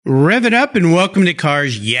Rev it up and welcome to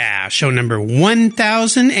Cars Yeah, show number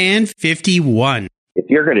 1051. If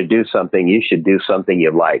you're going to do something, you should do something you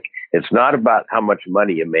like. It's not about how much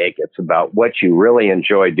money you make. It's about what you really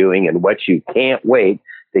enjoy doing and what you can't wait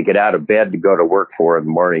to get out of bed to go to work for in the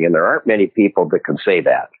morning. And there aren't many people that can say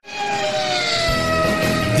that.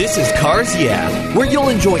 This is Cars Yeah, where you'll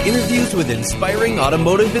enjoy interviews with inspiring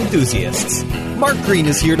automotive enthusiasts. Mark Green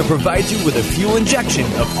is here to provide you with a fuel injection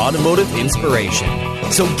of automotive inspiration.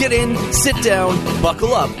 So get in, sit down,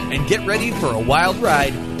 buckle up, and get ready for a wild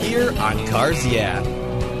ride here on Cars Yeah.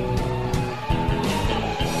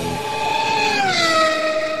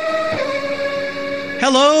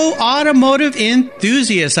 Hello, automotive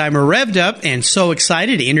enthusiasts. I'm revved up and so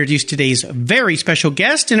excited to introduce today's very special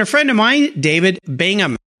guest and a friend of mine, David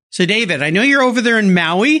Bingham. So, David, I know you're over there in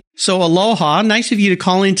Maui, so aloha. Nice of you to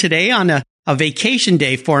call in today on a vacation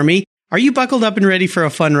day for me. Are you buckled up and ready for a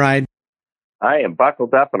fun ride? I am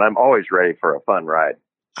buckled up, and I'm always ready for a fun ride.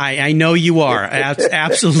 I know you are. That's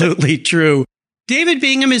absolutely true. David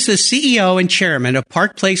Bingham is the CEO and chairman of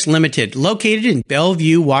Park Place Limited, located in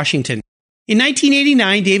Bellevue, Washington. In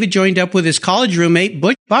 1989, David joined up with his college roommate,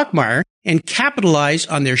 Butch Bachmeyer, and capitalized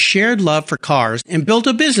on their shared love for cars and built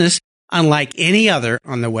a business unlike any other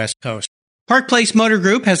on the West Coast. Park Place Motor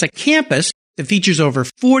Group has a campus that features over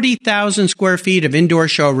 40,000 square feet of indoor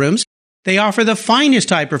showrooms. They offer the finest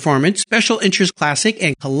high-performance, special interest classic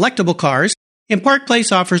and collectible cars, and Park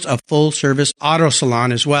Place offers a full-service auto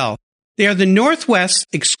salon as well. They are the Northwest's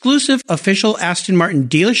exclusive official Aston Martin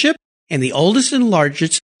dealership and the oldest and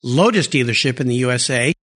largest Lotus dealership in the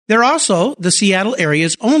USA. They're also the Seattle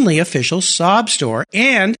area's only official Saab store,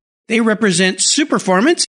 and they represent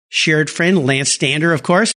Superformance, shared friend Lance Stander, of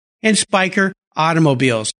course, and Spyker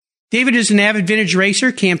Automobiles. David is an avid vintage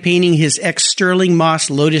racer, campaigning his ex-Sterling Moss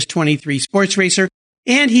Lotus 23 sports racer,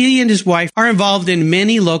 and he and his wife are involved in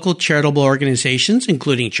many local charitable organizations,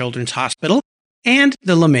 including Children's Hospital and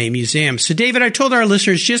the LeMay Museum. So, David, I told our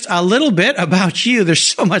listeners just a little bit about you. There's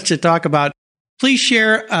so much to talk about. Please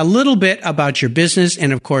share a little bit about your business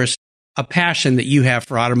and, of course, a passion that you have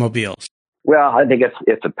for automobiles. Well, I think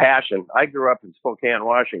it's a passion. I grew up in Spokane,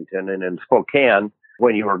 Washington, and in Spokane,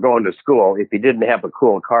 when you were going to school, if you didn't have a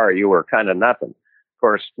cool car, you were kind of nothing. Of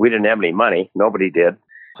course, we didn't have any money. Nobody did.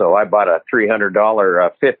 So I bought a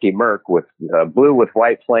 $300 50 Merc with blue with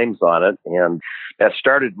white flames on it, and that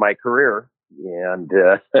started my career. And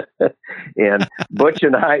and Butch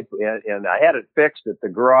and I had it fixed at the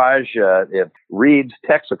garage at Reed's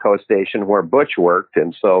Texaco station where Butch worked.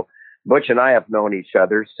 And so Butch and I have known each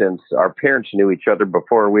other since our parents knew each other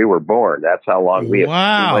before we were born. That's how long we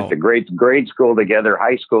went to grade school together,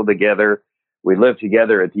 high school together. We lived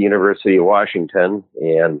together at the University of Washington.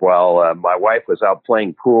 And while my wife was out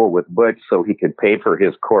playing pool with Butch so he could pay for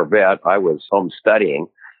his Corvette, I was home studying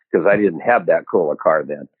because I didn't have that cool a car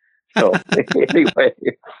then. So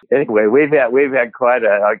anyway, we've had quite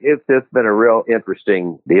it's been a real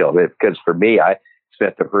interesting deal because for me, I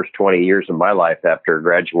spent the first 20 years of my life after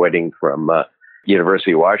graduating from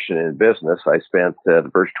University of Washington in business. I spent the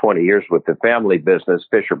first 20 years with the family business,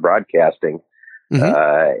 Fisher Broadcasting,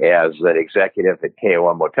 as an executive at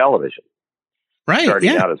KOMO Television. Right.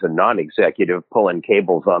 Starting out as a non-executive, pulling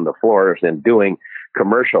cables on the floors and doing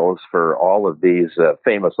commercials for all of these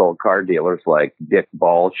famous old car dealers like Dick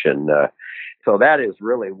Balch. And so that is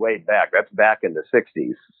really way back. That's back in the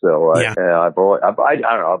 60s. So I don't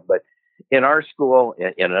know. But in our school,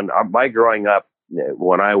 in my growing up,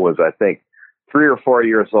 when I was, I think, 3 or 4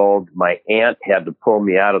 years old, my aunt had to pull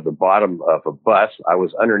me out of the bottom of a bus. I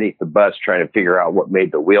was underneath the bus trying to figure out what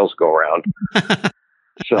made the wheels go around.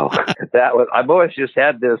 So I've always just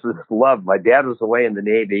had this love. My dad was away in the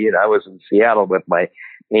Navy and I was in Seattle with my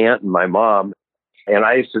aunt and my mom. And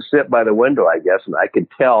I used to sit by the window, I guess, and I could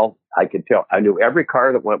tell, I knew every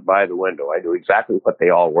car that went by the window. I knew exactly what they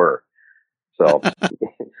all were. So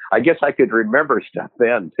I guess I could remember stuff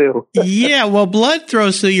then too. Yeah. Well, blood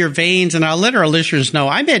throws through your veins, and I'll let our listeners know.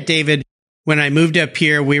 I met David when I moved up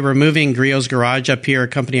here. We were moving Griot's Garage up here, a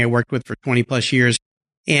company I worked with for 20 plus years.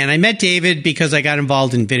 And I met David because I got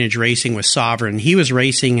involved in vintage racing with Sovereign. He was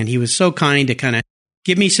racing and he was so kind to kind of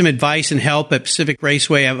give me some advice and help at Pacific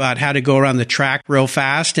Raceway about how to go around the track real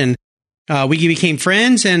fast. And we became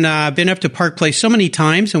friends, and I've been up to Park Place so many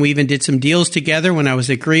times, and we even did some deals together when I was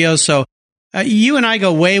at Griot. So you and I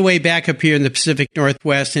go way, way back up here in the Pacific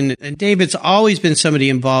Northwest. And David's always been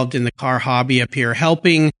somebody involved in the car hobby up here,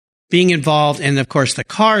 helping, being involved, and of course the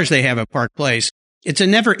cars they have at Park Place. It's a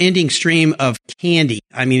never-ending stream of candy.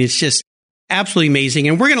 I mean, it's just absolutely amazing.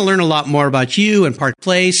 And we're going to learn a lot more about you and Park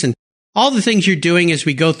Place and all the things you're doing as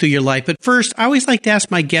we go through your life. But first, I always like to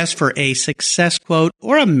ask my guests for a success quote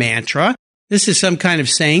or a mantra. This is some kind of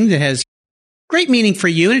saying that has great meaning for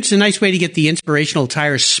you, and it's a nice way to get the inspirational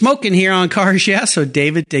tires smoking here on Cars Yeah. So,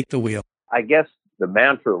 David, take the wheel. I guess the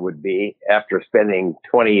mantra would be, after spending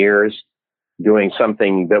 20 years doing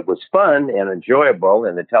something that was fun and enjoyable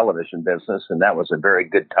in the television business, and that was a very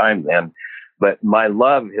good time then. But my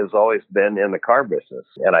love has always been in the car business.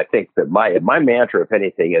 And I think that my mantra, if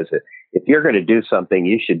anything, is that if you're going to do something,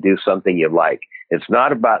 you should do something you like. It's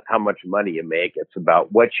not about how much money you make. It's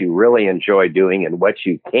about what you really enjoy doing and what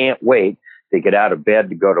you can't wait to get out of bed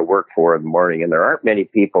to go to work for in the morning. And there aren't many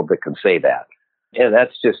people that can say that. And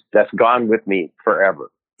that's gone with me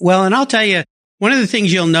forever. Well, and I'll tell you, one of the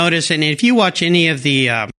things you'll notice, and if you watch any of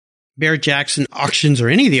the Barrett-Jackson auctions or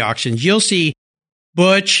any of the auctions, you'll see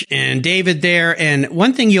Butch and David there. And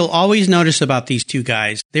one thing you'll always notice about these two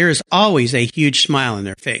guys, there is always a huge smile on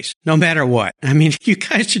their face, no matter what. I mean, you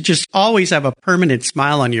guys should just always have a permanent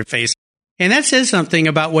smile on your face. And that says something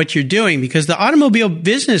about what you're doing, because the automobile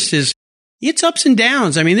business it's ups and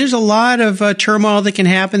downs. I mean, there's a lot of turmoil that can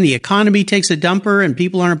happen. The economy takes a dumper and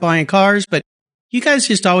people aren't buying cars, but you guys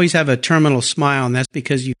just always have a terminal smile, and that's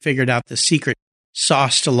because you figured out the secret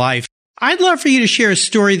sauce to life. I'd love for you to share a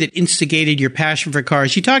story that instigated your passion for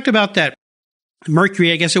cars. You talked about that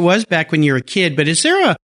Mercury, I guess it was, back when you were a kid, but is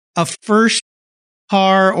there a first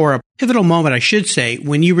car, or a pivotal moment, I should say,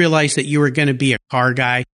 when you realized that you were going to be a car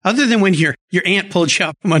guy, other than when your aunt pulled you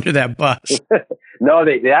out from under that bus? No,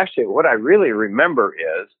 they actually, what I really remember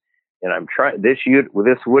is, and I'm trying, this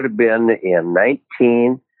would have been in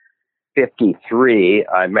 1953.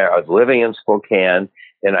 I was living in Spokane,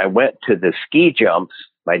 and I went to the ski jumps.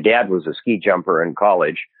 My dad was a ski jumper in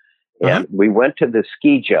college, and we went to the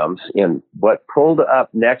ski jumps, and what pulled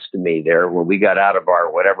up next to me there when we got out of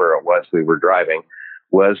our, whatever it was we were driving,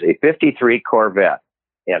 was a 53 Corvette.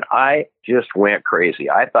 And I just went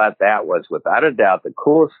crazy. I thought that was, without a doubt, the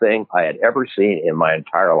coolest thing I had ever seen in my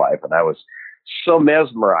entire life. And I was so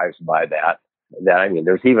mesmerized by that, I mean,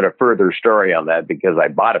 there's even a further story on that, because I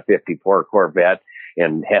bought a 54 Corvette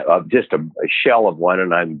and had just a shell of one.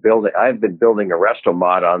 And I've been building a resto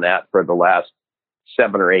mod on that for the last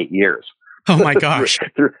 7 or 8 years. Oh my gosh.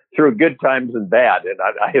 through good times and bad. And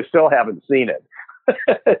I still haven't seen it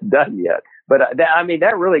done yet. But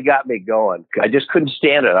that really got me going. I just couldn't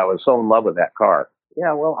stand it. I was so in love with that car.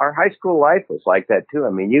 Yeah, well, our high school life was like that too. I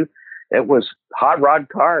mean, it was hot rod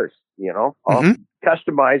cars, all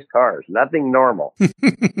customized cars, nothing normal.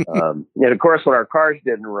 And of course, when our cars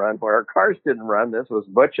didn't run, this was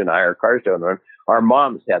Butch and I, our cars didn't run. Our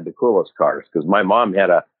moms had the coolest cars, because my mom had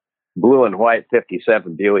a blue and white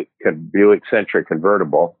 57 Buick Century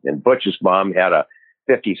convertible, and Butch's mom had a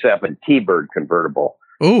 57 T-Bird convertible.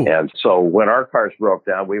 Ooh. And so when our cars broke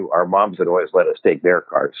down, our moms had always let us take their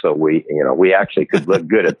cars. So we actually could look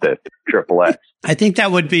good at the Triple X. I think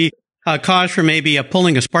that would be a cause for maybe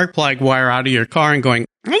pulling a spark plug wire out of your car and going,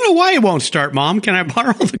 I don't know why it won't start, Mom. Can I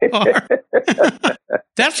borrow the car?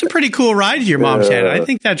 That's a pretty cool ride your mom's had. I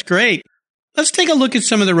think that's great. Let's take a look at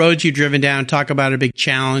some of the roads you've driven down, talk about a big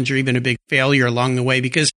challenge or even a big failure along the way,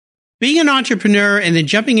 because being an entrepreneur and then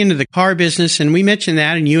jumping into the car business, and we mentioned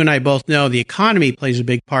that, and you and I both know the economy plays a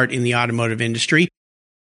big part in the automotive industry.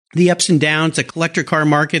 The ups and downs, the collector car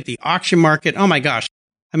market, the auction market. Oh my gosh.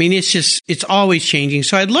 I mean, it's always changing.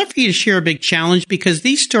 So I'd love for you to share a big challenge, because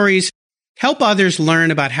these stories help others learn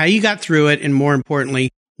about how you got through it. And more importantly,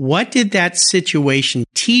 what did that situation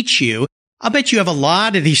teach you? I'll bet you have a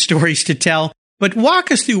lot of these stories to tell, but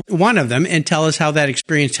walk us through one of them and tell us how that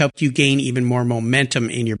experience helped you gain even more momentum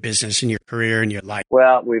in your business, in your career, in your life.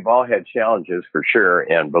 Well, we've all had challenges for sure.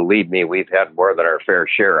 And believe me, we've had more than our fair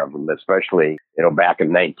share of them, especially, back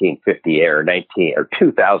in 1950 or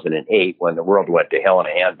 2008, when the world went to hell in a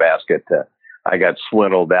handbasket. I got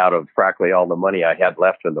swindled out of practically all the money I had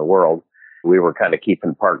left in the world. We were kind of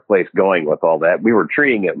keeping Park Place going with all that. We were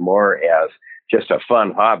treating it more as just a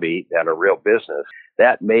fun hobby than a real business.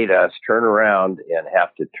 That made us turn around and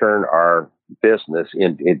have to turn our business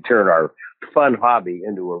turn our fun hobby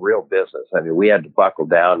into a real business. I mean, we had to buckle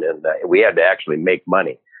down, and we had to actually make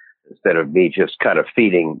money instead of me just kind of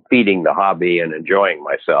feeding the hobby and enjoying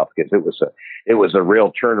myself, because it was a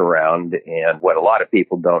real turnaround. And what a lot of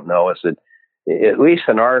people don't know is that, at least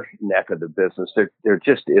in our neck of the business,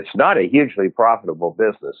 it's not a hugely profitable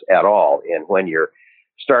business at all. And when you're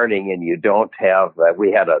starting and you don't have,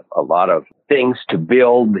 we had a lot of things to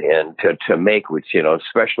build and to make, which,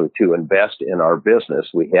 especially to invest in our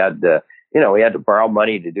business, we had to borrow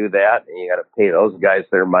money to do that. And you got to pay those guys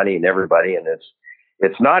their money and everybody. And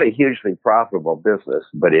It's not a hugely profitable business,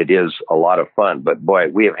 but it is a lot of fun. But boy,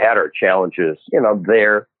 we have had our challenges,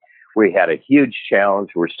 there. We had a huge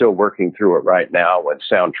challenge. We're still working through it right now when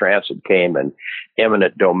Sound Transit came and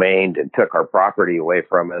eminent domained and took our property away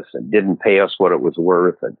from us and didn't pay us what it was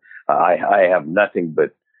worth. And I have nothing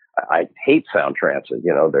but, I hate Sound Transit.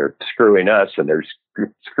 They're screwing us and they're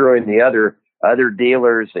screwing the other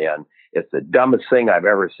dealers. And it's the dumbest thing I've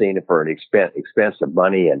ever seen for an expensive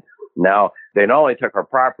money. And now they not only took our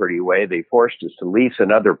property away, they forced us to lease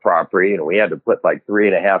another property, and we had to put like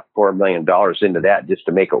 $3.5–4 million into that just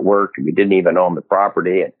to make it work. And we didn't even own the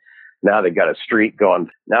property. And now they've got a street going.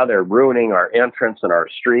 Now they're ruining our entrance and our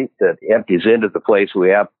street that empties into the place we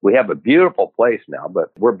have. We have a beautiful place now,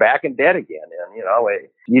 but we're back in debt again. And,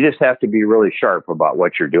 you just have to be really sharp about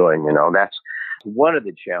what you're doing. That's one of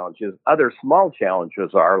the challenges. Other small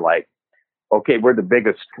challenges are like, okay, we're the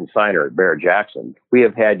biggest consignor at Barrett-Jackson. We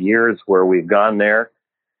have had years where we've gone there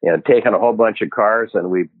and taken a whole bunch of cars and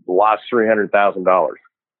we've lost $300,000.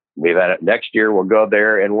 We've had it next year. We'll go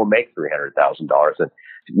there and we'll make $300,000. And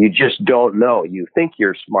you just don't know. You think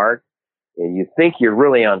you're smart and you think you're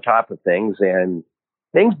really on top of things, and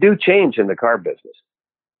things do change in the car business.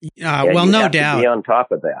 Well, no doubt. To be on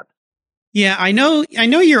top of that. Yeah, I know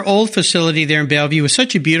your old facility there in Bellevue was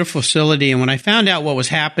such a beautiful facility. And when I found out what was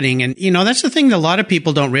happening, and, that's the thing that a lot of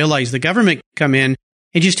people don't realize, the government come in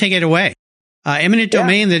and just take it away. Eminent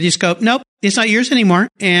domain, they just go, nope, it's not yours anymore.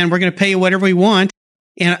 And we're going to pay you whatever we want.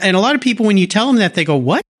 And a lot of people, when you tell them that, they go,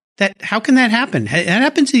 what? How can that happen? That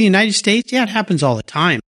happens in the United States? Yeah, it happens all the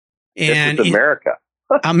time. And this is America.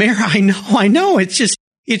 I know.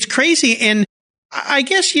 It's crazy. And I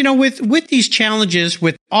guess, with these challenges,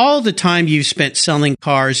 with all the time you've spent selling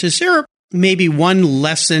cars, is there maybe one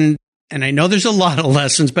lesson, and I know there's a lot of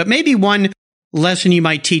lessons, but maybe one lesson you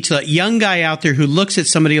might teach that young guy out there who looks at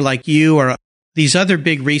somebody like you or these other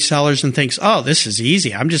big resellers and thinks, oh, this is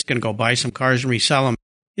easy. I'm just going to go buy some cars and resell them.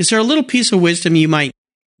 Is there a little piece of wisdom you might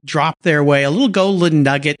drop their way, a little golden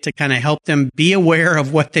nugget to kind of help them be aware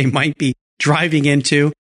of what they might be driving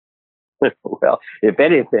into? Well, if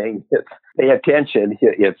anything, it's pay attention.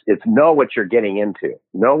 It's know what you're getting into.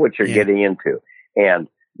 Know what you're getting into, and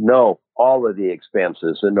know all of the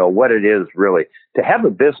expenses, and know what it is really. To have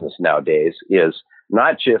a business nowadays is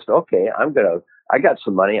not just, okay, I got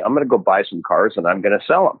some money, I'm going to go buy some cars and I'm going to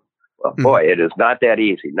sell them. Well, boy, it is not that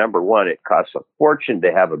easy. Number one, it costs a fortune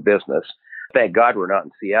to have a business. Thank God we're not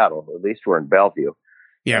in Seattle. At least we're in Bellevue.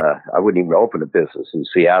 Yeah, I wouldn't even open a business in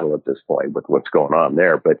Seattle at this point with what's going on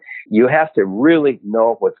there. But you have to really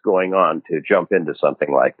know what's going on to jump into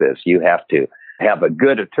something like this. You have to have a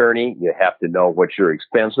good attorney. You have to know what your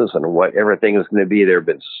expenses and what everything is going to be. There have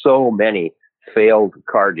been so many failed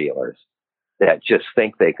car dealers that just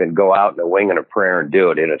think they can go out in a wing and a prayer and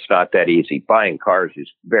do it. And it's not that easy. Buying cars is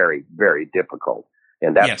very, very difficult.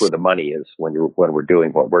 And that's where the money is when we're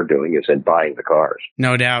doing what we're doing, is in buying the cars.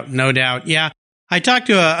 No doubt. No doubt. Yeah. I talked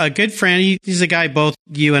to a good friend. He's a guy both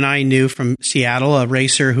you and I knew from Seattle, a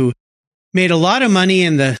racer who made a lot of money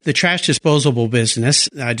in the trash disposal business.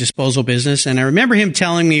 And I remember him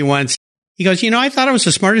telling me once, he goes, I thought I was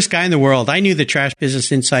the smartest guy in the world. I knew the trash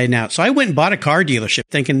business inside and out. So I went and bought a car dealership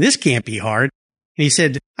thinking this can't be hard. And he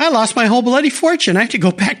said, I lost my whole bloody fortune. I have to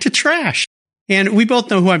go back to trash. And we both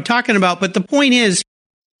know who I'm talking about. But the point is,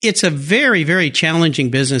 it's a very, very challenging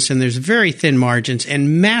business, and there's very thin margins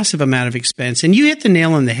and massive amount of expense. And you hit the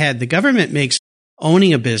nail on the head. The government makes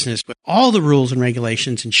owning a business with all the rules and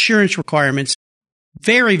regulations, insurance requirements,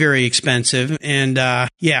 very, very expensive. And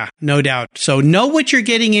no doubt. So know what you're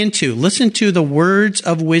getting into. Listen to the words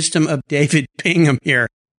of wisdom of David Bingham here.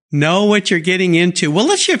 Know what you're getting into. Well,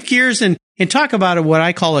 let's shift gears and talk about what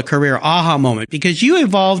I call a career aha moment, because you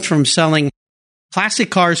evolved from selling classic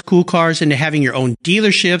cars, cool cars, into having your own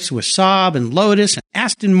dealerships with Saab and Lotus and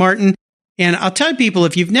Aston Martin. And I'll tell people,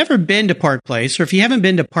 if you've never been to Park Place, or if you haven't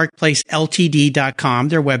been to parkplaceltd.com,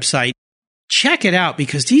 their website, check it out,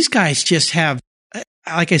 because these guys just have,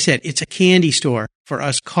 like I said, it's a candy store for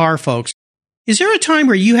us car folks. Is there a time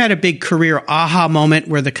where you had a big career aha moment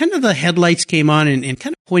where the headlights came on and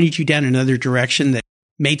kind of pointed you down another direction that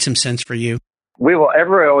made some sense for you?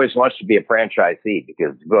 Everyone always wants to be a franchisee,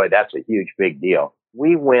 because, boy, that's a huge, big deal.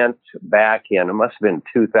 We went back in, it must have been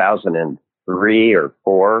 2003 or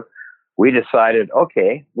 4. We decided,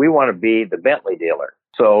 okay, we want to be the Bentley dealer.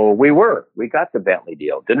 So we got the Bentley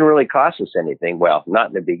deal. Didn't really cost us anything. Well, not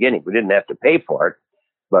in the beginning. We didn't have to pay for it.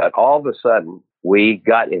 But all of a sudden, we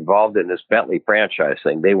got involved in this Bentley franchise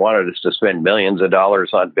thing. They wanted us to spend millions of dollars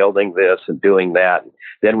on building this and doing that.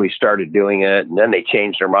 Then we started doing it, and then they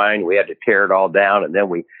changed their mind. We had to tear it all down, and then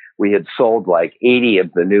we had sold like 80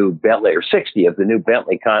 of the new Bentley or 60 of the new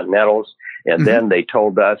Bentley Continentals. And then they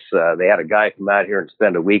told us, they had a guy come out here and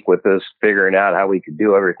spend a week with us figuring out how we could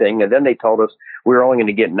do everything. And then they told us we were only going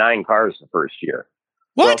to get 9 cars the first year.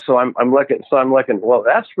 What? Well, I'm looking, well,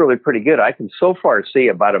 that's really pretty good. I can so far see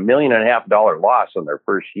about $1.5 million loss on their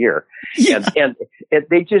first year. Yeah. And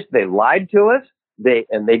they lied to us. They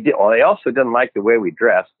also didn't like the way we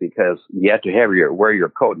dressed, because you have to wear your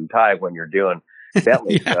coat and tie when you're doing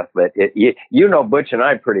Bentley stuff. But Butch and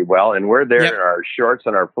I pretty well, and we're there in our shorts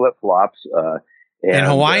and our flip flops, and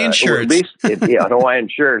Hawaiian shirts. At least, Hawaiian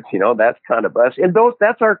shirts. That's kind of us. And those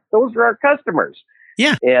are our customers.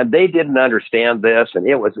 Yeah. And they didn't understand this, and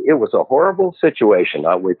it was a horrible situation.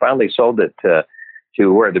 We finally sold it to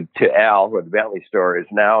Al, where the Bentley store is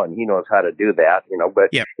now, and he knows how to do that,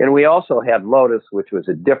 and we also had Lotus, which was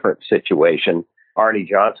a different situation. Arnie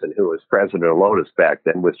Johnson, who was president of Lotus back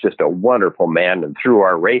then, was just a wonderful man. And through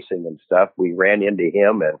our racing and stuff, we ran into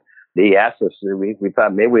him, and he asked us, we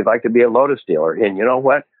thought maybe we'd like to be a Lotus dealer. And you know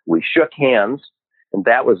what? We shook hands, and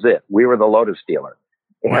that was it. We were the Lotus dealer.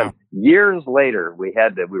 And years later, we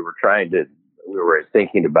were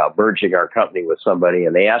thinking about merging our company with somebody,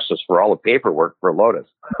 and they asked us for all the paperwork for Lotus.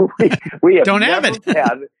 we have Don't have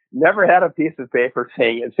it. Never had a piece of paper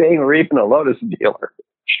saying we're even a Lotus dealer.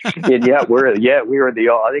 And yet we're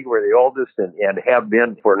the oldest and have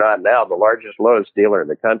been, for not now, the largest Lotus dealer in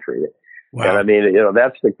the country. Wow. And I mean,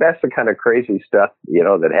 that's the kind of crazy stuff,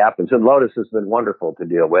 that happens. And Lotus has been wonderful to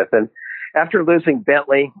deal with. And after losing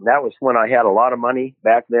Bentley, that was when I had a lot of money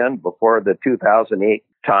back then, before the 2008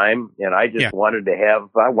 time. And I just wanted to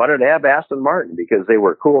have Aston Martin, because they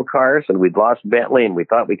were cool cars, and we'd lost Bentley, and we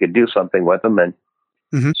thought we could do something with them. And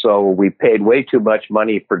so we paid way too much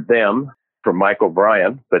money for them, from Mike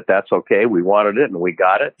O'Brien, but that's okay. We wanted it, and we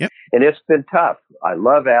got it. Yep. And it's been tough. I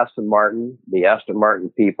love Aston Martin. The Aston Martin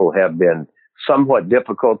people have been somewhat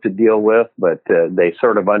difficult to deal with, but they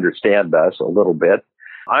sort of understand us a little bit.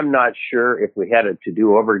 I'm not sure if we had it to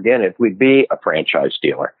do over again, if we'd be a franchise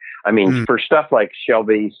dealer. I mean, for stuff like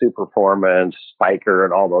Shelby, Superformance, Spiker,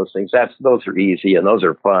 and all those things, those are easy, and those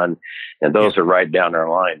are fun, and those are right down our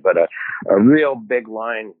line. But a real big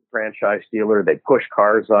line franchise dealer, they push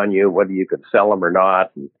cars on you, whether you can sell them or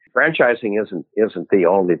not. And franchising isn't the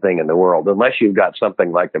only thing in the world, unless you've got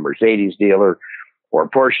something like the Mercedes dealer or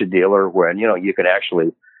Porsche dealer, when you can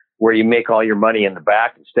actually, where you make all your money in the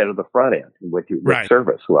back instead of the front end with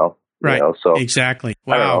service. Well. Right. So exactly.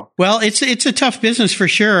 Wow. Well, it's a tough business for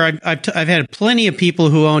sure. I've had plenty of people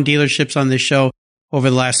who own dealerships on this show over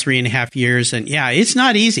the last 3.5 years, and it's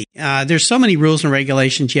not easy. There's so many rules and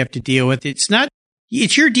regulations you have to deal with. It's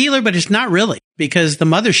your dealer, but it's not really, because the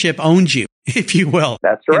mothership owns you, if you will.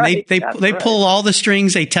 That's right. And they pull all the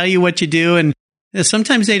strings. They tell you what to do, and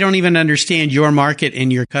sometimes they don't even understand your market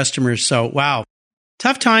and your customers. So wow,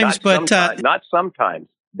 tough times. Not sometimes.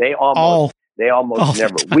 They almost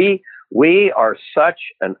never. We are such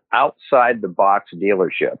an outside the box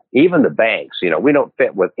dealership. Even the banks, we don't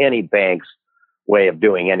fit with any bank's way of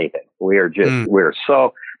doing anything. We are just,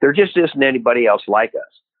 there just isn't anybody else like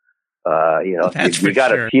us. You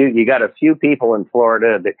got a few people in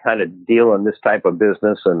Florida that kind of deal in this type of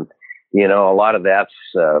business. And, a lot of that's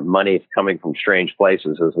money coming from strange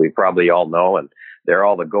places, as we probably all know. And they're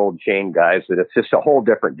all the gold chain guys, that it's just a whole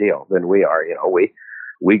different deal than we are.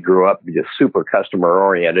 We grew up just super customer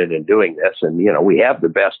oriented in doing this, and we have the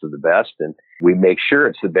best of the best, and we make sure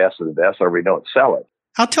it's the best of the best, or we don't sell it.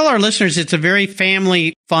 I'll tell our listeners it's a very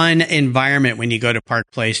family, fun environment when you go to Park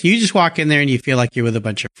Place. You just walk in there and you feel like you're with a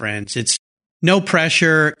bunch of friends. It's no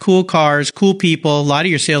pressure, cool cars, cool people. A lot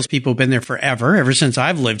of your salespeople have been there forever, ever since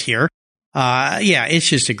I've lived here. It's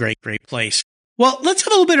just a great, great place. Well, let's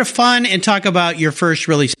have a little bit of fun and talk about your first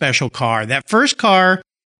really special car. That first car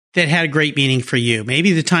that had a great meaning for you.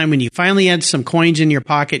 Maybe the time when you finally had some coins in your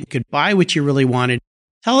pocket and could buy what you really wanted.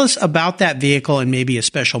 Tell us about that vehicle and maybe a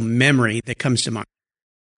special memory that comes to mind.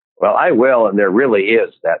 Well, I will, and there really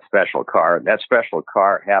is that special car. That special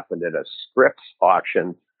car happened at a Scripps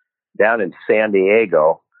auction down in San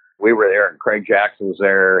Diego. We were there, and Craig Jackson was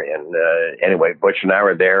there, and anyway, Butch and I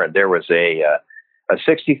were there, and there was a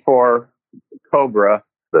 64 Cobra,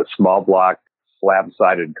 the small block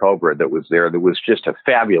slab-sided Cobra that was there. That was just a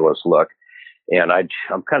fabulous look. And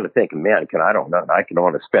I'm kind of thinking, man, I don't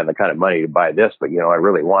want to spend the kind of money to buy this, but I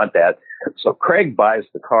really want that. So Craig buys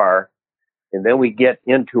the car, and then we get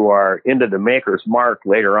into the Maker's Mark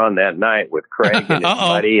later on that night with Craig and his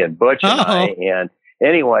buddy and Butch and I,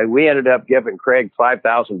 Anyway, we ended up giving Craig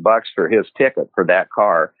 $5,000 for his ticket for that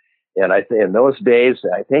car. And in those days,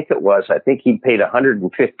 I think he paid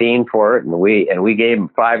 $115 for it, and we gave him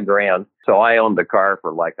 $5,000. So I owned the car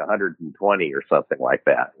for like $120 or something like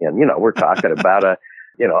that. And we're talking about a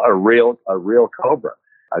real Cobra.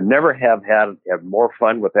 I never have had more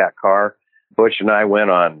fun with that car. Bush and I went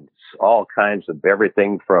on all kinds of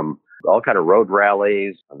everything from all kind of road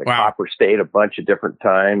rallies on the Copper State a bunch of different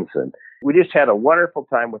times. And we just had a wonderful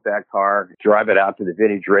time with that car, drive it out to the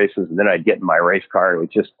vintage races. And then I'd get in my race car. It was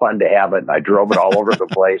just fun to have it. And I drove it all over the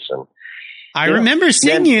place. And I remember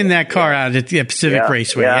seeing you in that car out at the Pacific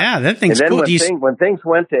Raceway. Yeah, that thing's cool. When things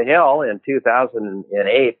went to hell in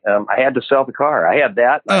 2008, I had to sell the car. I had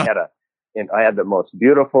that. I had the most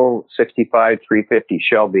beautiful 65 350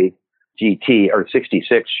 Shelby GT, or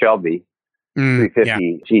 66 Shelby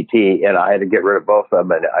 350 GT, and I had to get rid of both of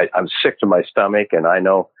them. And I'm sick to my stomach. And I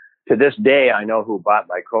know to this day, I know who bought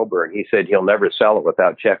my Cobra, and he said he'll never sell it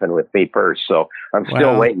without checking with me first. So I'm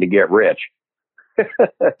still waiting to get rich.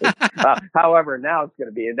 However, now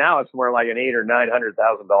it's more like an $800,000 or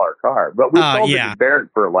 $900,000 car. But we sold it to Barrett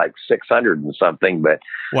for like 600 and something. But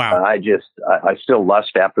I still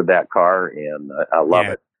lust after that car, and I love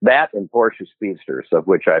it. That and Porsche Speedsters, of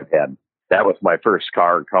which I've had. That was my first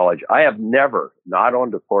car in college. I have never not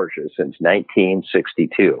owned a Porsche since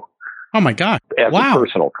 1962. Oh my God! As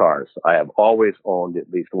personal cars, I have always owned at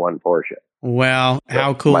least one Porsche. Well,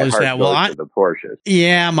 how cool is that? Well, the Porsches.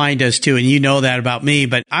 Yeah, mine does too, and you know that about me.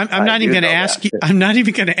 But I'm not even going to ask you. I'm not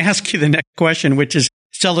even going to ask you the next question, which is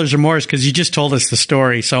seller's remorse, because you just told us the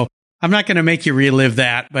story. So I'm not going to make you relive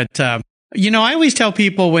that. But I always tell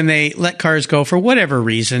people when they let cars go for whatever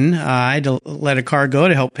reason. I had to let a car go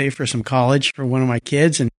to help pay for some college for one of my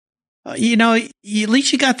kids, and at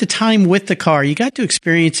least you got the time with the car. You got to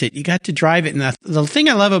experience it. You got to drive it. And the thing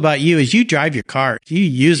I love about you is you drive your cars. You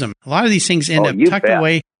use them. A lot of these things end up tucked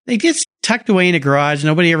away. They get tucked away in a garage.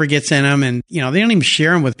 Nobody ever gets in them. And, they don't even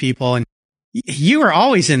share them with people. And you are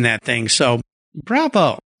always in that thing. So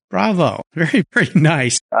bravo. Very, very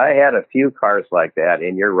nice. I had a few cars like that.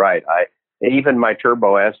 And you're right. Even my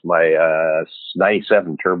Turbo S, my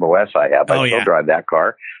 97 Turbo S I have, I still drive that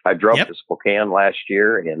car. I drove to Spokane last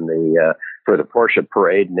year for the Porsche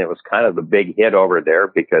parade, and it was kind of the big hit over there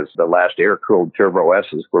because the last air-cooled Turbo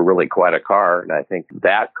S's were really quite a car, and I think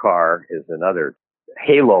that car is another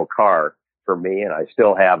halo car for me, and I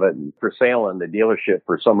still have it and for sale in the dealership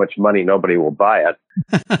for so much money nobody will buy it.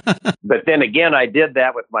 But then again, I did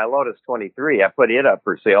that with my Lotus 23. I put it up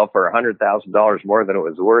for sale for $100,000 more than it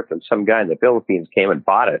was worth, and some guy in the Philippines came and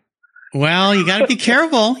bought it. Well, you got to be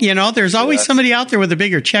careful. There's always somebody out there with a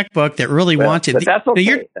bigger checkbook that really wants it. But that's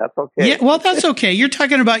okay. That's okay. Yeah, well, that's okay. You're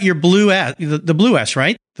talking about your blue S, the blue S,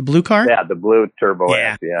 right? The blue car? Yeah, the blue Turbo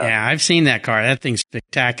S. Yeah, I've seen that car. That thing's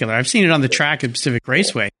spectacular. I've seen it on the track at Pacific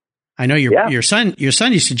Raceway. I know your son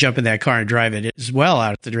used to jump in that car and drive it as well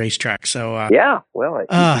out at the racetrack. So it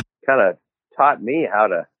kind of taught me how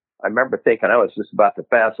to. I remember thinking I was just about the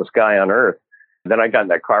fastest guy on earth. Then I got in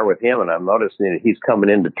that car with him, and I'm noticing that he's coming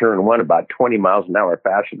into turn one about 20 miles an hour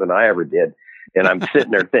faster than I ever did, and I'm sitting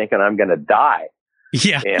there thinking I'm going to die.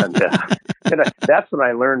 Yeah, and that's when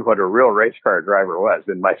I learned what a real race car driver was,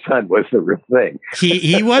 and my son was the real thing.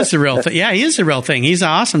 He was the real thing. Yeah, he is the real thing. He's an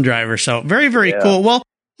awesome driver. So very, very cool. Well,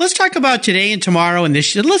 let's talk about today and tomorrow and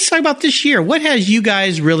this year. Let's talk about this year. What has you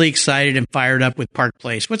guys really excited and fired up with Park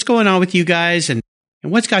Place? What's going on with you guys, and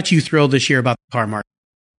what's got you thrilled this year about the car market?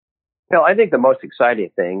 Well, I think the most exciting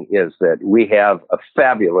thing is that we have a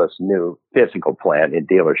fabulous new physical plant in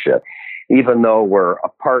dealership. Even though we're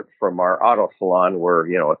apart from our auto salon, we're,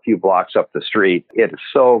 a few blocks up the street. It is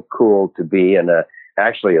so cool to be in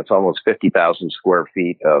actually it's almost 50,000 square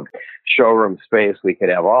feet of showroom space. We can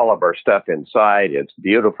have all of our stuff inside. It's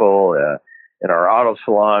beautiful. In our auto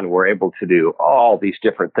salon, we're able to do all these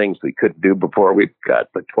different things we couldn't do before. We've got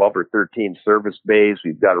the 12 or 13 service bays.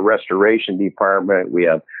 We've got a restoration department. We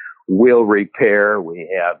have wheel repair, we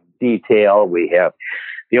have detail, we have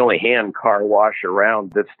the only hand car wash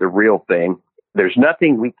around that's the real thing. There's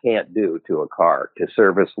nothing we can't do to a car to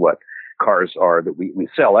service what cars are. That we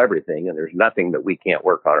sell everything, and there's nothing that we can't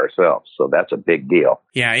work on ourselves. So that's a big deal.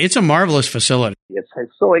 Yeah, it's a marvelous facility. It's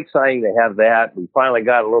so exciting to have that. We finally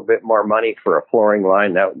got a little bit more money for a flooring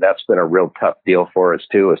line. That's been a real tough deal for us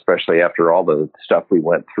too, especially after all the stuff we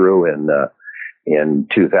went through in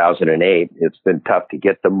 2008. It's been tough to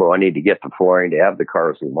get the money, to get the flooring, to have the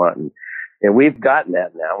cars we want. And we've gotten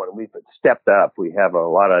that now, and we've stepped up. We have a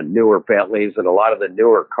lot of newer Bentleys and a lot of the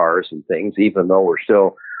newer cars and things, even though we're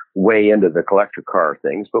still way into the collector car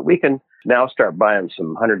things, but we can now start buying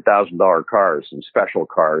some $100,000 cars, some special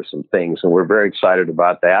cars, some things, and we're very excited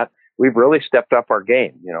about that. We've really stepped up our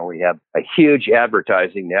game. You know, we have a huge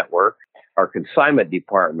advertising network. Our consignment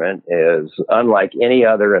department is unlike any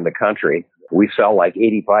other in the country. We sell like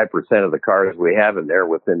 85% of the cars we have in there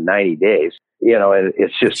within 90 days. You know, and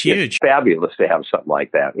it's just it's fabulous to have something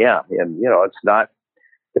like that. Yeah. And, you know, it's not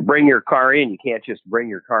to bring your car in. You can't just bring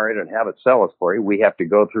your car in and have it sell us for you. We have to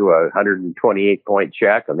go through a 128-point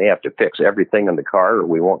check, and they have to fix everything in the car or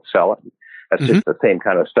we won't sell it. That's just the same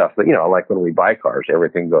kind of stuff that, you know, like when we buy cars,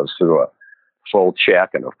 everything goes through a full check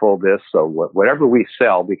and a full disc. So whatever we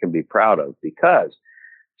sell, we can be proud of, because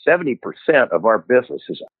 70% of our business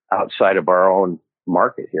is outside of our own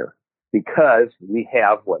market here, because we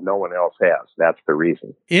have what no one else has. That's the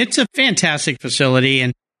reason. It's a fantastic facility.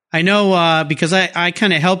 And I know because I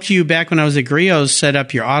kind of helped you back when I was at Griot's set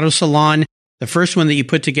up your auto salon, the first one that you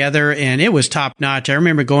put together, and it was top notch. I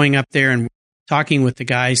remember going up there and talking with the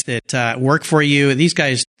guys that work for you. These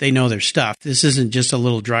guys, they know their stuff. This isn't just a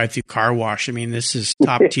little drive-through car wash. I mean, this is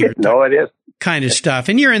top tier. No, it is. Kind of stuff.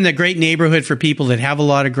 And you're in the great neighborhood for people that have a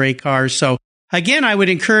lot of great cars. So again, I would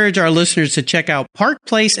encourage our listeners to check out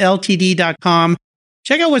parkplaceltd.com.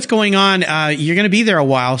 Check out what's going on. You're going to be there a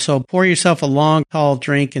while, so pour yourself a long, tall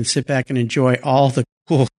drink and sit back and enjoy all the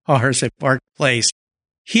cool cars at Park Place.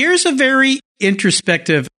 Here's a very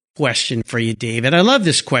introspective question for you, David. I love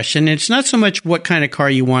this question. It's not so much what kind of car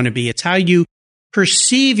you want to be. It's how you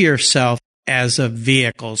perceive yourself as a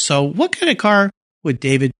vehicle. So what kind of car would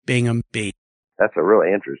David Bingham be? That's a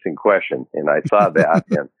really interesting question, and I saw that.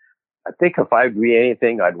 And I think if I'd be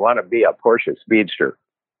anything, I'd want to be a Porsche Speedster.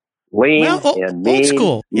 Lean and mean, old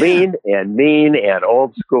school. Lean and mean and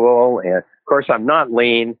old school. And of course, I'm not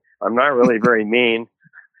lean. I'm not really very mean,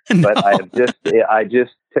 but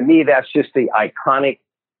to me, that's just the iconic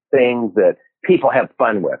thing that people have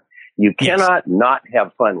fun with. You cannot not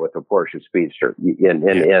have fun with a Porsche Speedster.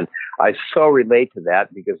 And I so relate to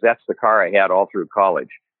that, because that's the car I had all through college.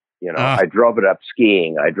 You know, I drove it up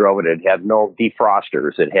skiing. I drove it. It had no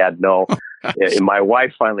defrosters. It had no, my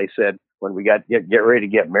wife finally said, when we get ready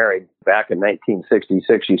to get married back in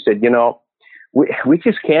 1966, she said, you know, we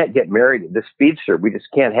just can't get married to this Speedster. We just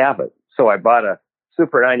can't have it. So I bought a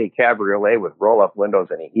Super 90 Cabriolet with roll-up windows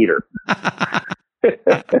and a heater.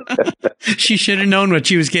 She should have known what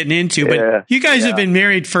she was getting into. But you guys have been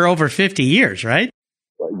married for over 50 years, right?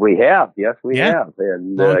 We have. Yes, we have.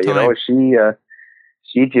 And, you know,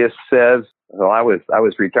 she just says, well, I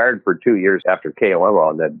was retired for 2 years after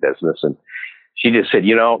KOM in that business. And she just said,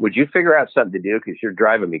 you know, would you figure out something to do? Because you're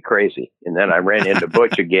driving me crazy. And then I ran into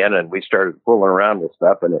Butch again, and we started fooling around with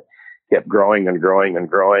stuff, and it kept growing and growing and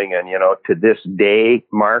growing. And, you know, to this day,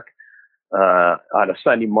 Mark, on a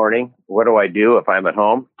Sunday morning, what do I do if I'm at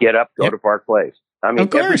home? Get up, go to Park Place. I mean,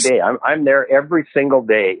 every day. I'm there every single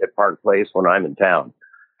day at Park Place when I'm in town.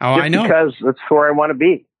 Oh, I know. Because that's where I want to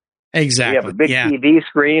be. Exactly. We have a big TV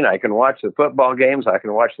screen. I can watch the football games. I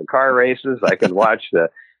can watch the car races. I can watch the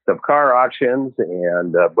car auctions.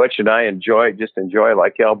 And Butch and I enjoy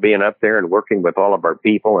like hell being up there and working with all of our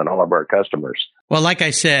people and all of our customers. Well, like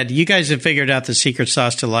I said, you guys have figured out the secret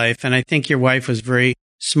sauce to life. And I think your wife was very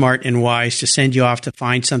smart and wise to send you off to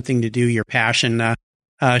find something to do, your passion.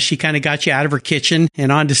 She kind of got you out of her kitchen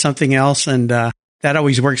and onto something else. And that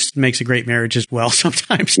always makes a great marriage as well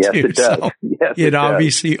sometimes, yes, too. It does. So yes, it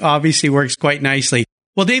obviously works quite nicely.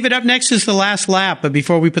 Well, David, up next is the last lap. But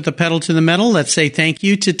before we put the pedal to the metal, let's say thank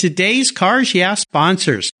you to today's Cars Yeah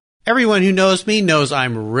sponsors. Everyone who knows me knows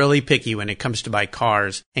I'm really picky when it comes to my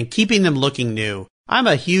cars and keeping them looking new. I'm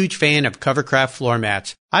a huge fan of Covercraft floor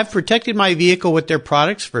mats. I've protected my vehicle with their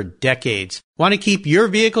products for decades. Want to keep your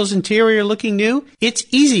vehicle's interior looking new? It's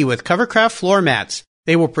easy with Covercraft floor mats.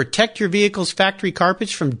 They will protect your vehicle's factory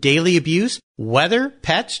carpets from daily abuse, weather,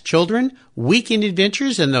 pets, children, weekend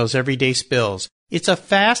adventures, and those everyday spills. It's a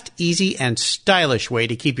fast, easy, and stylish way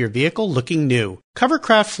to keep your vehicle looking new.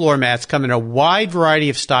 Covercraft floor mats come in a wide variety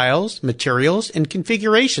of styles, materials, and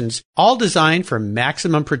configurations, all designed for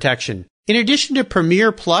maximum protection. In addition to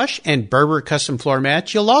Premier Plush and Berber custom floor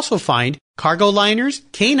mats, you'll also find cargo liners,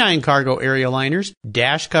 canine cargo area liners,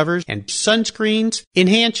 dash covers, and sunscreens.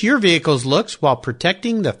 Enhance your vehicle's looks while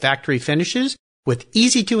protecting the factory finishes with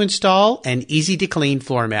easy-to-install and easy-to-clean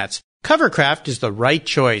floor mats. Covercraft is the right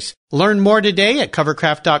choice. Learn more today at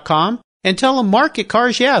covercraft.com and tell them Mark at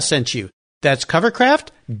Cars Yeah sent you. That's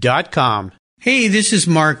covercraft.com. Hey, this is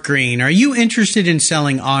Mark Green. Are you interested in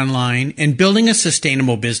selling online and building a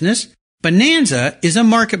sustainable business? Bonanza is a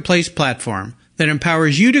marketplace platform that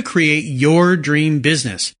empowers you to create your dream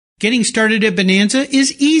business. Getting started at Bonanza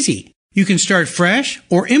is easy. You can start fresh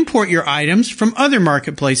or import your items from other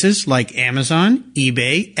marketplaces like Amazon,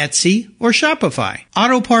 eBay, Etsy, or Shopify.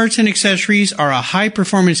 Auto parts and accessories are a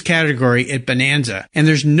high-performance category at Bonanza, and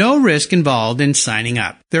there's no risk involved in signing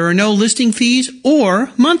up. There are no listing fees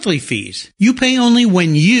or monthly fees. You pay only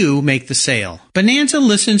when you make the sale. Bonanza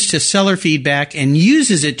listens to seller feedback and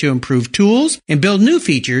uses it to improve tools and build new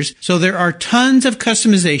features, so there are tons of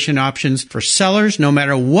customization options for sellers no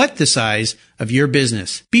matter what the size of your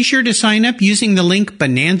business. Be sure to sign up using the link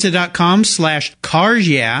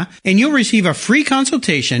bonanza.com/carsyeah, and you'll receive a free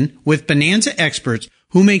consultation with Bonanza experts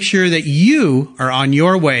who make sure that you are on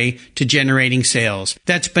your way to generating sales.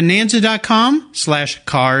 That's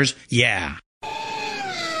bonanza.com/carsyeah.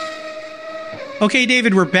 Okay,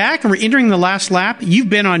 David, we're back and we're entering the last lap. You've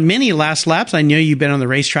been on many last laps. I know you've been on the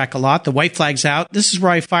racetrack a lot. The white flag's out. This is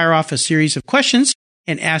where I fire off a series of questions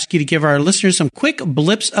and ask you to give our listeners some quick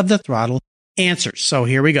blips of the throttle answers. So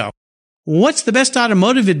here we go. What's the best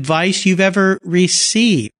automotive advice you've ever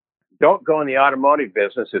received? Don't go in the automotive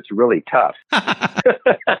business. It's really tough.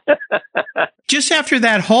 Just after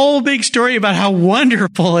that whole big story about how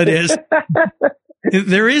wonderful it is,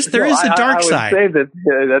 there is a dark side. I would say that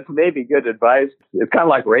that's maybe good advice. It's kind of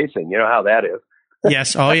like racing. You know how that is.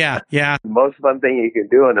 Yes. Oh, yeah. Yeah. The most fun thing you can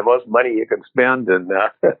do and the most money you can spend. And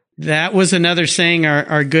that was another saying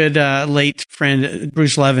our good late friend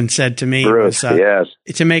Bruce Levin said to me. Bruce, was, yes.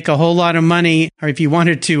 To make a whole lot of money, or if you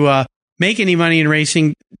wanted to make any money in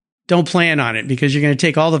racing, don't plan on it, because you're going to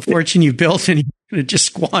take all the fortune you built and you're going to just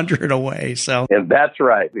squander it away. So, and that's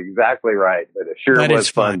right. Exactly right. But it sure was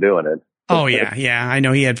fun doing it. Oh, yeah. Yeah. I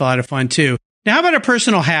know he had a lot of fun, too. Now, how about a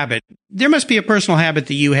personal habit? There must be a personal habit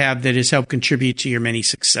that you have that has helped contribute to your many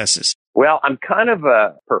successes. Well, I'm kind of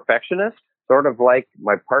a perfectionist, sort of like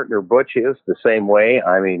my partner Butch is the same way.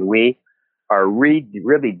 I mean, we are really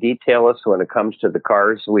detailist when it comes to the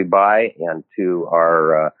cars we buy and to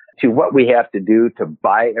our to what we have to do to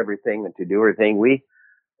buy everything and to do everything. We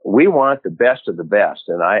want the best of the best,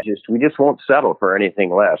 and we just won't settle for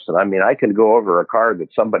anything less. And I mean, I can go over a car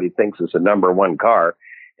that somebody thinks is a number one car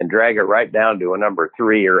and drag it right down to a number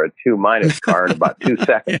 3 or a 2- car in about 2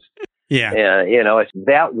 seconds. Yeah. And, it's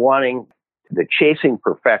that wanting, the chasing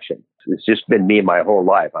perfection. It's just been me my whole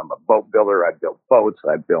life. I'm a boat builder. I've built boats.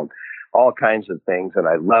 I've built all kinds of things, and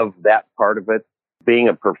I love that part of it. Being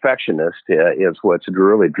a perfectionist is what's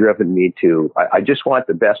really driven me to, I just want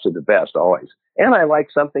the best of the best always. And I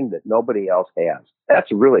like something that nobody else has.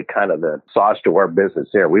 That's really kind of the sauce to our business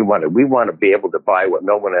there. We want to be able to buy what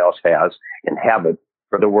no one else has and have it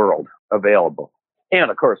for the world available.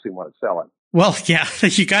 And of course, we want to sell it. Well, yeah,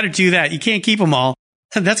 you got to do that. You can't keep them all.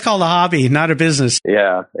 That's called a hobby, not a business.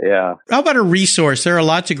 Yeah, yeah. How about a resource? There are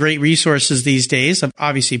lots of great resources these days.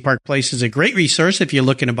 Obviously, Park Place is a great resource if you're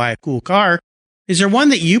looking to buy a cool car. Is there one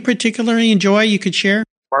that you particularly enjoy you could share?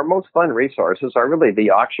 Our most fun resources are really the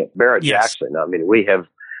auction. Barrett-Jackson. I mean, we have,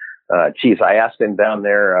 I asked him down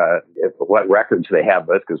there what records they have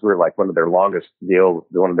with, because we're like one of their longest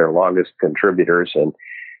contributors. And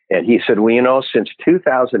he said, well, since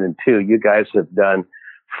 2002, you guys have done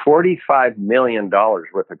 $45 million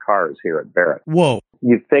worth of cars here at Barrett. Whoa.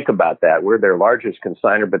 You think about that. We're their largest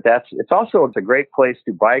consignor, but it's a great place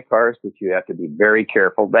to buy cars, but you have to be very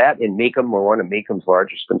careful. That in Mecum, we're one of Mecum's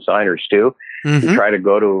largest consignors too. Mm-hmm. We try to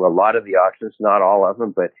go to a lot of the auctions, not all of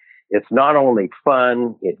them, but it's not only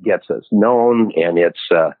fun, it gets us known, and it's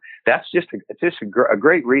just a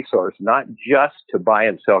great resource, not just to buy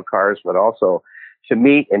and sell cars, but also to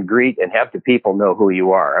meet and greet and have the people know who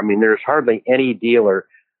you are. I mean, there's hardly any dealer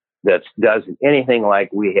that does anything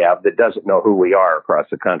like we have that doesn't know who we are across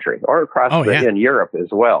the country or in Europe as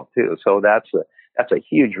well too. So that's a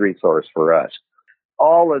huge resource for us.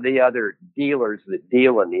 All of the other dealers that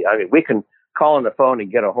deal we can call on the phone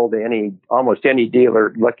and get a hold of almost any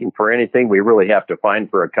dealer looking for anything we really have to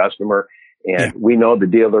find for a customer. And we know the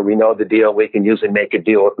dealer, we know the deal. We can usually make a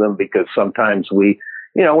deal with them because sometimes we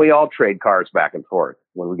all trade cars back and forth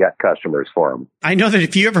when we got customers for them. I know that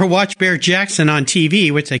if you ever watch Barrett-Jackson on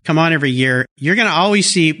TV, which they come on every year, you're going to always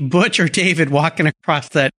see Butch or David walking across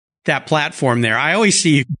that platform there. I always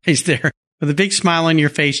see you guys there with a big smile on your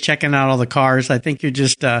face, checking out all the cars. I think you're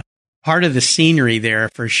just part of the scenery there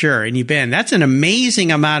for sure. And that's an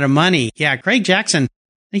amazing amount of money. Yeah, Craig Jackson, I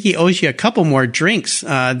think he owes you a couple more drinks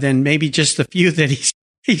than maybe just the few that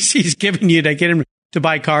he's given you to get him to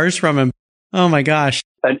buy cars from him. Oh my gosh.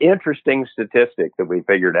 An interesting statistic that we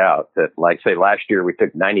figured out that, like, say, last year we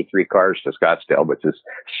took 93 cars to Scottsdale, which is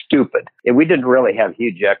stupid. And we didn't really have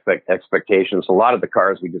huge expectations. A lot of the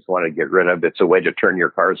cars we just wanted to get rid of. It's a way to turn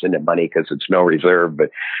your cars into money because it's no reserve.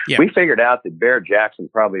 But we figured out that Barrett-Jackson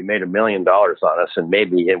probably made $1 million on us, and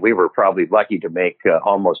we were probably lucky to make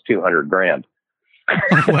almost $200,000.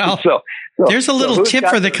 Well, so there's a little tip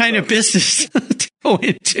for the kind of business to go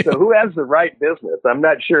into. So who has the right business? I'm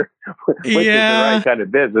not sure which is the right kind of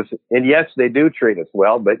business. And yes, they do treat us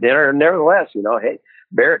well, but nevertheless, hey,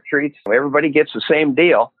 Barrett treats everybody gets the same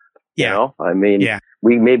deal. Yeah. I mean,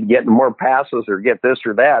 we may be getting more passes or get this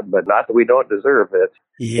or that, but not that we don't deserve it.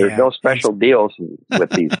 Yeah. There's no special deals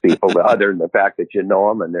with these people other than the fact that you know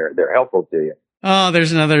them and they're helpful to you. Oh,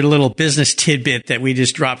 there's another little business tidbit that we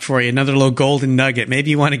just dropped for you. Another little golden nugget. Maybe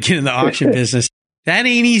you want to get in the auction business. That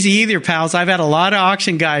ain't easy either, pals. I've had a lot of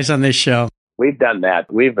auction guys on this show. We've done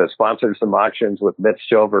that. We've sponsored some auctions with Mitch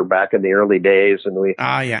Silver back in the early days. And we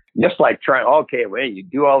just like trying, you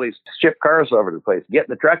do all these ship cars over the place, get in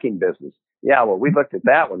the trucking business. Yeah, well, we looked at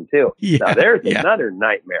that one too. Yeah, now there's another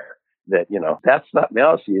nightmare that, that's something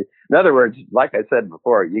else. In other words, like I said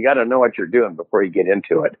before, you got to know what you're doing before you get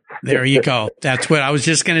into it. There you go. That's what I was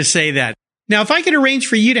just going to say that. Now, if I could arrange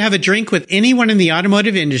for you to have a drink with anyone in the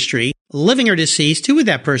automotive industry, living or deceased, who would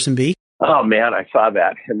that person be? Oh man, I saw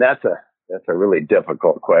that. And that's a really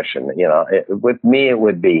difficult question. With me, it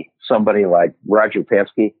would be somebody like Roger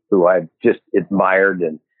Penske, who I've just admired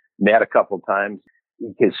and met a couple times,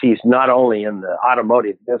 because he's not only in the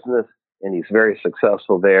automotive business, and he's very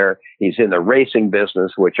successful there. He's in the racing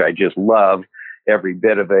business, which I just love every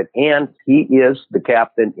bit of it. And he is the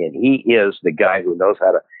captain, and he is the guy who knows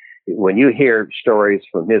how to, when you hear stories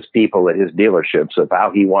from his people at his dealerships of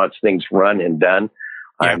how he wants things run and done,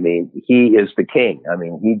 I mean, he is the king. I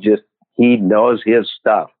mean, he knows his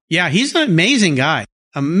stuff. Yeah, he's an amazing guy.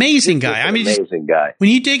 Amazing guy. Amazing guy.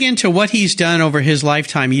 When you dig into what he's done over his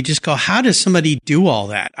lifetime, you just go, how does somebody do all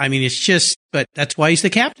that? I mean, but that's why he's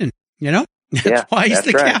the captain. That's why he's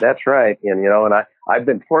the captain. That's right. And, and I've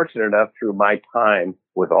been fortunate enough through my time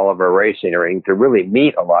with all of our racing to really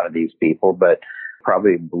meet a lot of these people, but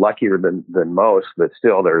probably luckier than most, but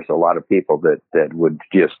still there's a lot of people that would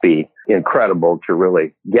just be incredible to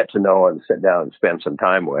really get to know and sit down and spend some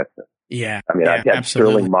time with. Yeah. I mean, I've had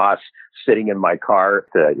Sterling Moss sitting in my car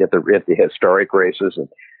at the historic races and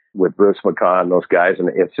with Bruce McCann and those guys. And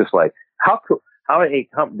it's just like, how cool,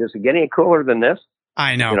 does it get any cooler than this?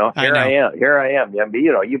 I know. Here I am. Yeah,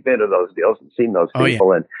 you've been to those deals and seen those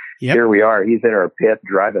people, and here we are. He's in our pit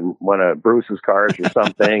driving one of Bruce's cars or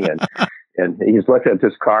something, and he's looking at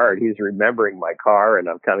this car and he's remembering my car, and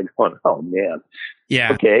I'm kind of going, "Oh man,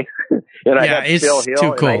 okay." And I had Phil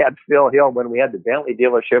Hill, and I had Phil Hill when we had the Bentley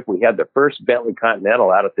dealership. We had the first Bentley Continental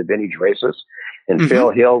out at the vintage races, and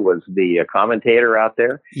Phil Hill was the commentator out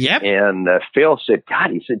there. Yep. And Phil said,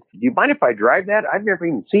 "God," he said, "Do you mind if I drive that? I've never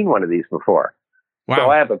even seen one of these before." Wow. So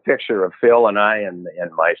I have a picture of Phil and I and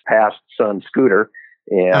my past son, Scooter,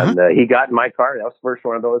 and he got in my car. That was the first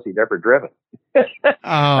one of those he'd ever driven.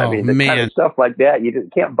 I mean, the kind of stuff like that, you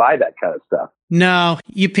can't buy that kind of stuff. No,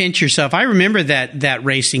 you pinch yourself. I remember that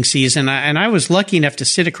racing season, and I was lucky enough to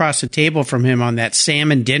sit across the table from him on that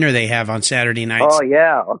salmon dinner they have on Saturday nights. Oh,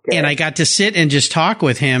 yeah, okay. And I got to sit and just talk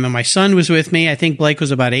with him, and my son was with me. I think Blake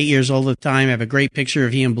was about 8 years old at the time. I have a great picture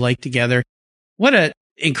of he and Blake together. What a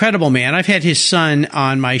incredible man. I've had his son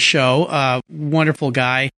on my show. Wonderful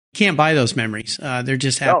guy. Can't buy those memories. They're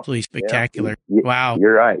just absolutely spectacular. Wow.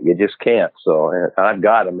 You're right. You just can't. So I've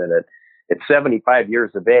got them in it. At 75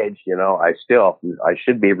 years of age, I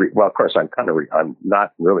should be, well, of course I'm I'm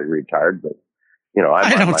not really retired, but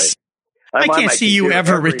I can't see you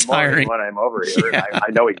ever retiring when I'm over here. Yeah.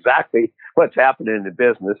 I know exactly what's happening in the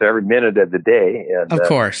business every minute of the day. And, of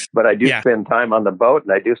course. But I do spend time on the boat,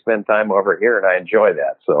 and I do spend time over here, and I enjoy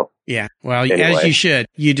that. So yeah, well, anyway. As you should.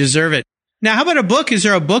 You deserve it. Now, how about a book? Is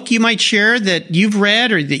there a book you might share that you've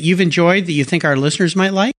read or that you've enjoyed that you think our listeners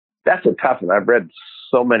might like? That's a tough one. I've read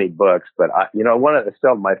so many books, but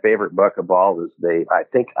still my favorite book of all is I'm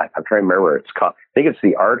trying to remember what it's called. I think it's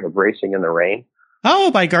The Art of Racing in the Rain.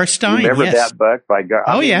 Oh, by Garth Stein. Remember that book by Garth?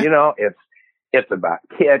 It's about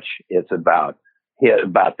Kitch. It's about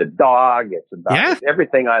the dog. It's about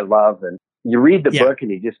everything I love. And you read the book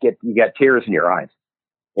and you got tears in your eyes.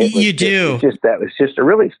 It's just a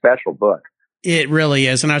really special book. It really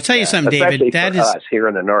is. And I'll tell you something, David, that is us here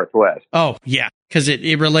in the Northwest. Oh, yeah, because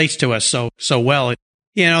it relates to us so well.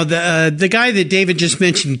 The guy that David just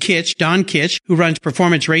mentioned, Kitch, Don Kitch, who runs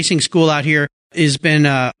Performance Racing School out here, has been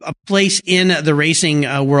a place in the racing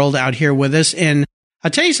world out here with us. And I'll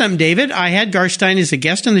tell you something, David. I had Garth Stein as a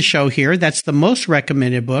guest on the show here. That's the most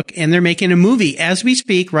recommended book, and they're making a movie as we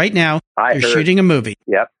speak right now. They're shooting a movie.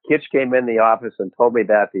 Yep. Kitch came in the office and told me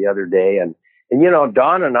that the other day. And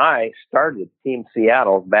Don and I started Team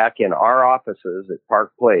Seattle back in our offices at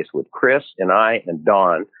Park Place with Chris and I and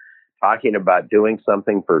Don talking about doing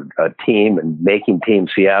something for a team and making Team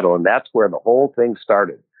Seattle. And that's where the whole thing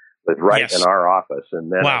started, was right in our office.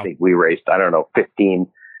 And then I think we raced, 15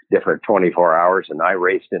 different 24 hours, and I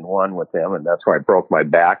raced in one with them, and that's where I broke my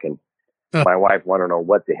back. And my wife wanted to know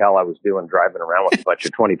what the hell I was doing driving around with a bunch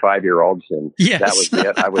of 25-year-olds, and that was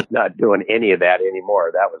it. I was not doing any of that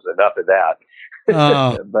anymore. That was enough of that.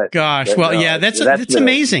 That's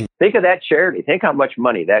amazing. Think of that charity. Think how much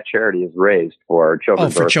money that charity has raised for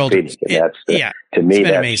children's orthopedics. To me,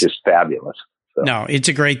 that's amazing. Just fabulous. So. No, it's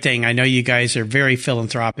a great thing. I know you guys are very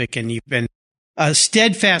philanthropic, and you've been a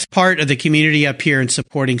steadfast part of the community up here and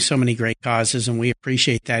supporting so many great causes, and we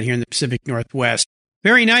appreciate that here in the Pacific Northwest.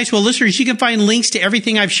 Very nice. Well, listeners, you can find links to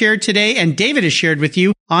everything I've shared today and David has shared with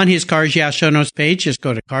you on his Cars Yeah show notes page. Just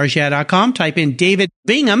go to carsyeah.com, type in David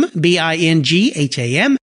Bingham,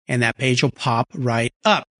 Bingham, and that page will pop right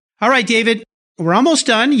up. All right, David, we're almost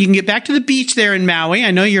done. You can get back to the beach there in Maui. I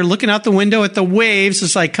know you're looking out the window at the waves.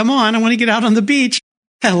 It's like, come on, I want to get out on the beach.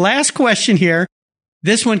 Last question here.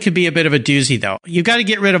 This one could be a bit of a doozy, though. You've got to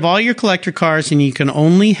get rid of all your collector cars, and you can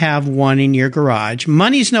only have one in your garage.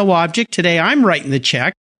 Money's no object. Today, I'm writing the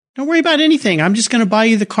check. Don't worry about anything. I'm just going to buy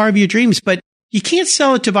you the car of your dreams. But you can't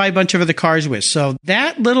sell it to buy a bunch of other cars with. So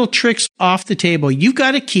that little trick's off the table. You've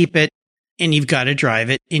got to keep it, and you've got to drive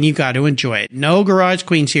it, and you've got to enjoy it. No garage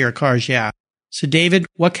queens here at Cars Yeah. So, David,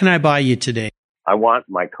 what can I buy you today? I want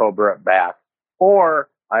my Cobra back, or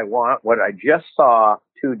I want what I just saw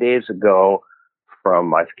 2 days ago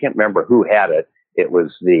from, I can't remember who had it. It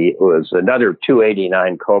was another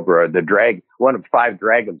 289 Cobra, one of 5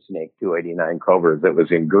 Dragon Snake 289 Cobras that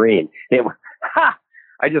was in green.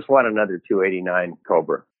 I just want another 289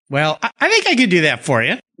 Cobra. Well, I think I could do that for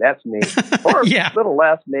you. That's me. Or a little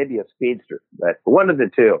less, maybe a Speedster, but one of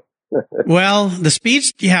the two. Well, the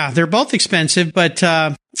Speeds, they're both expensive, but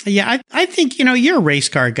I think, you're a race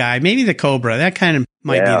car guy. Maybe the Cobra, that kind of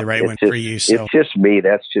might be the right one for you. So. It's just me.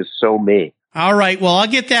 That's just so me. All right. Well, I'll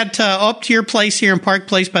get that up to your place here in Park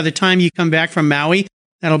Place by the time you come back from Maui.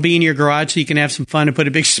 That'll be in your garage so you can have some fun and put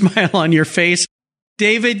a big smile on your face.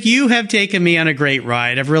 David, you have taken me on a great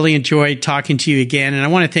ride. I've really enjoyed talking to you again, and I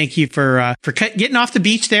want to thank you for getting off the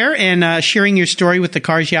beach there and sharing your story with the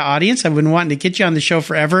Cars Yeah audience. I've been wanting to get you on the show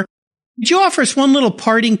forever. Would you offer us one little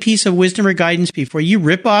parting piece of wisdom or guidance before you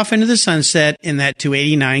rip off into the sunset in that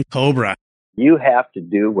 289 Cobra? You have to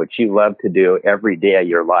do what you love to do every day of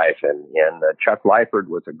your life. And Chuck Leifert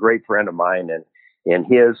was a great friend of mine, and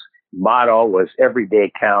his motto was every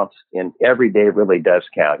day counts, and every day really does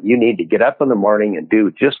count. You need to get up in the morning and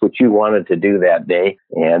do just what you wanted to do that day.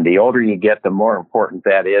 And the older you get, the more important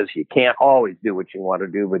that is. You can't always do what you want to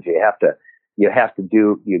do, but you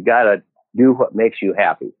got to do what makes you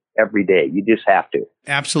happy every day. You just have to.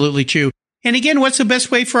 Absolutely true. And again, what's the best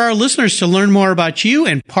way for our listeners to learn more about you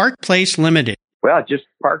and Park Place Limited? Well, just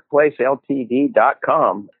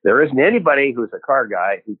parkplaceltd.com. There isn't anybody who's a car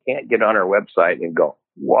guy who can't get on our website and go,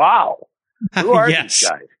 wow, who are these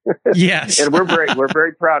guys? Yes. And we're very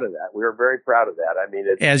proud of that. We're very proud of that. I mean,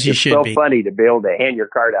 it's so funny to be able to hand your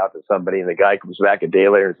card out to somebody and the guy comes back a day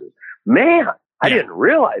later and says, man, I didn't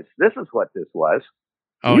realize this is what this was.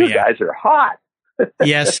 You guys are hot.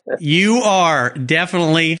 Yes, you are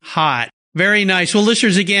definitely hot. Very nice. Well,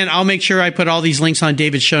 listeners, again, I'll make sure I put all these links on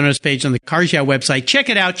David's show notes page on the Cars Yeah website. Check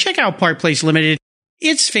it out. Check out Park Place Limited.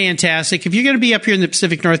 It's fantastic. If you're going to be up here in the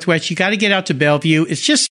Pacific Northwest, you got to get out to Bellevue. It's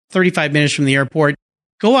just 35 minutes from the airport.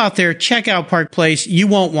 Go out there. Check out Park Place. You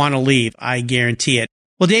won't want to leave. I guarantee it.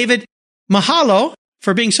 Well, David, mahalo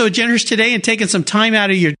for being so generous today and taking some time out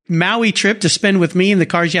of your Maui trip to spend with me and the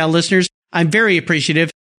Cars Yeah listeners. I'm very appreciative.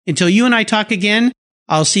 Until you and I talk again,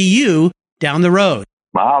 I'll see you down the road.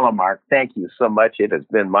 Mahalo, Mark. Thank you so much. It has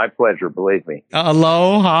been my pleasure, believe me.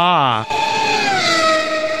 Aloha.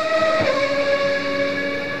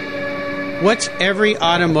 What's every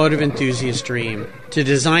automotive enthusiast's dream? To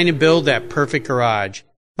design and build that perfect garage.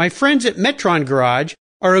 My friends at Metron Garage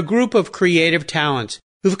are a group of creative talents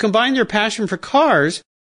who've combined their passion for cars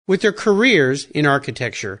with their careers in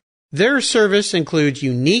architecture. Their service includes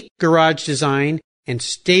unique garage design and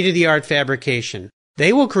state-of-the-art fabrication.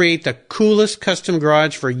 They will create the coolest custom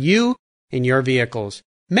garage for you and your vehicles.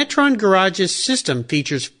 Metron Garage's system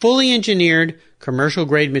features fully engineered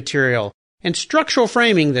commercial-grade material and structural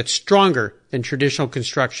framing that's stronger than traditional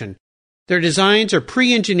construction. Their designs are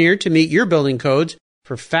pre-engineered to meet your building codes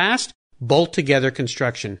for fast, bolt-together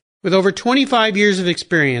construction. With over 25 years of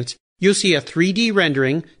experience, you'll see a 3D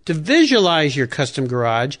rendering to visualize your custom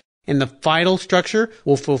garage, and the final structure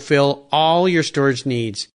will fulfill all your storage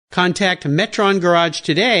needs. Contact Metron Garage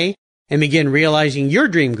today and begin realizing your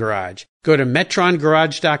dream garage. Go to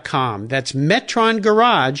metrongarage.com. That's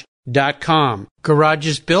metrongarage.com. Garage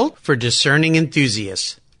is built for discerning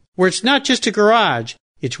enthusiasts, where it's not just a garage,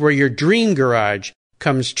 it's where your dream garage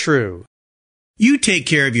comes true. You take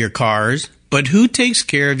care of your cars, but who takes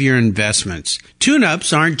care of your investments?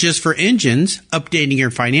 Tune-ups aren't just for engines. Updating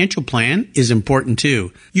your financial plan is important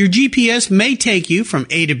too. Your GPS may take you from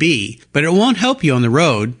A to B, but it won't help you on the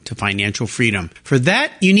road to financial freedom. For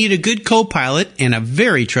that, you need a good co-pilot and a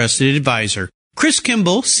very trusted advisor. Chris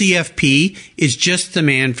Kimball, CFP, is just the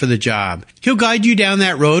man for the job. He'll guide you down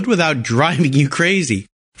that road without driving you crazy.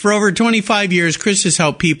 For over 25 years, Chris has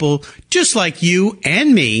helped people just like you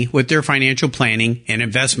and me with their financial planning and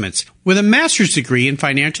investments. With a master's degree in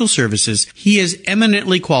financial services, he is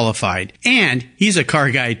eminently qualified, and he's a car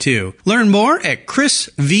guy too. Learn more at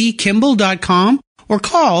chrisvkimball.com or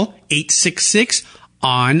call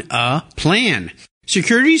 866-ON-A-PLAN.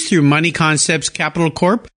 Securities through Money Concepts Capital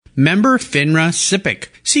Corp. Member FINRA SIPC.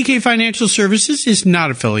 CK Financial Services is not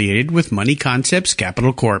affiliated with Money Concepts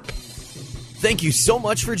Capital Corp. Thank you so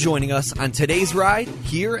much for joining us on today's ride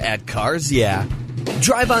here at Cars Yeah.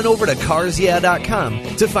 Drive on over to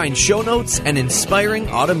carsyeah.com to find show notes and inspiring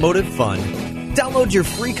automotive fun. Download your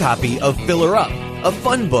free copy of Filler Up, a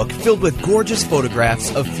fun book filled with gorgeous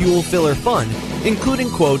photographs of fuel filler fun,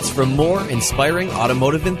 including quotes from more inspiring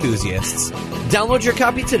automotive enthusiasts. Download your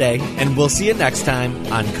copy today, and we'll see you next time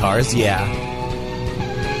on Cars Yeah.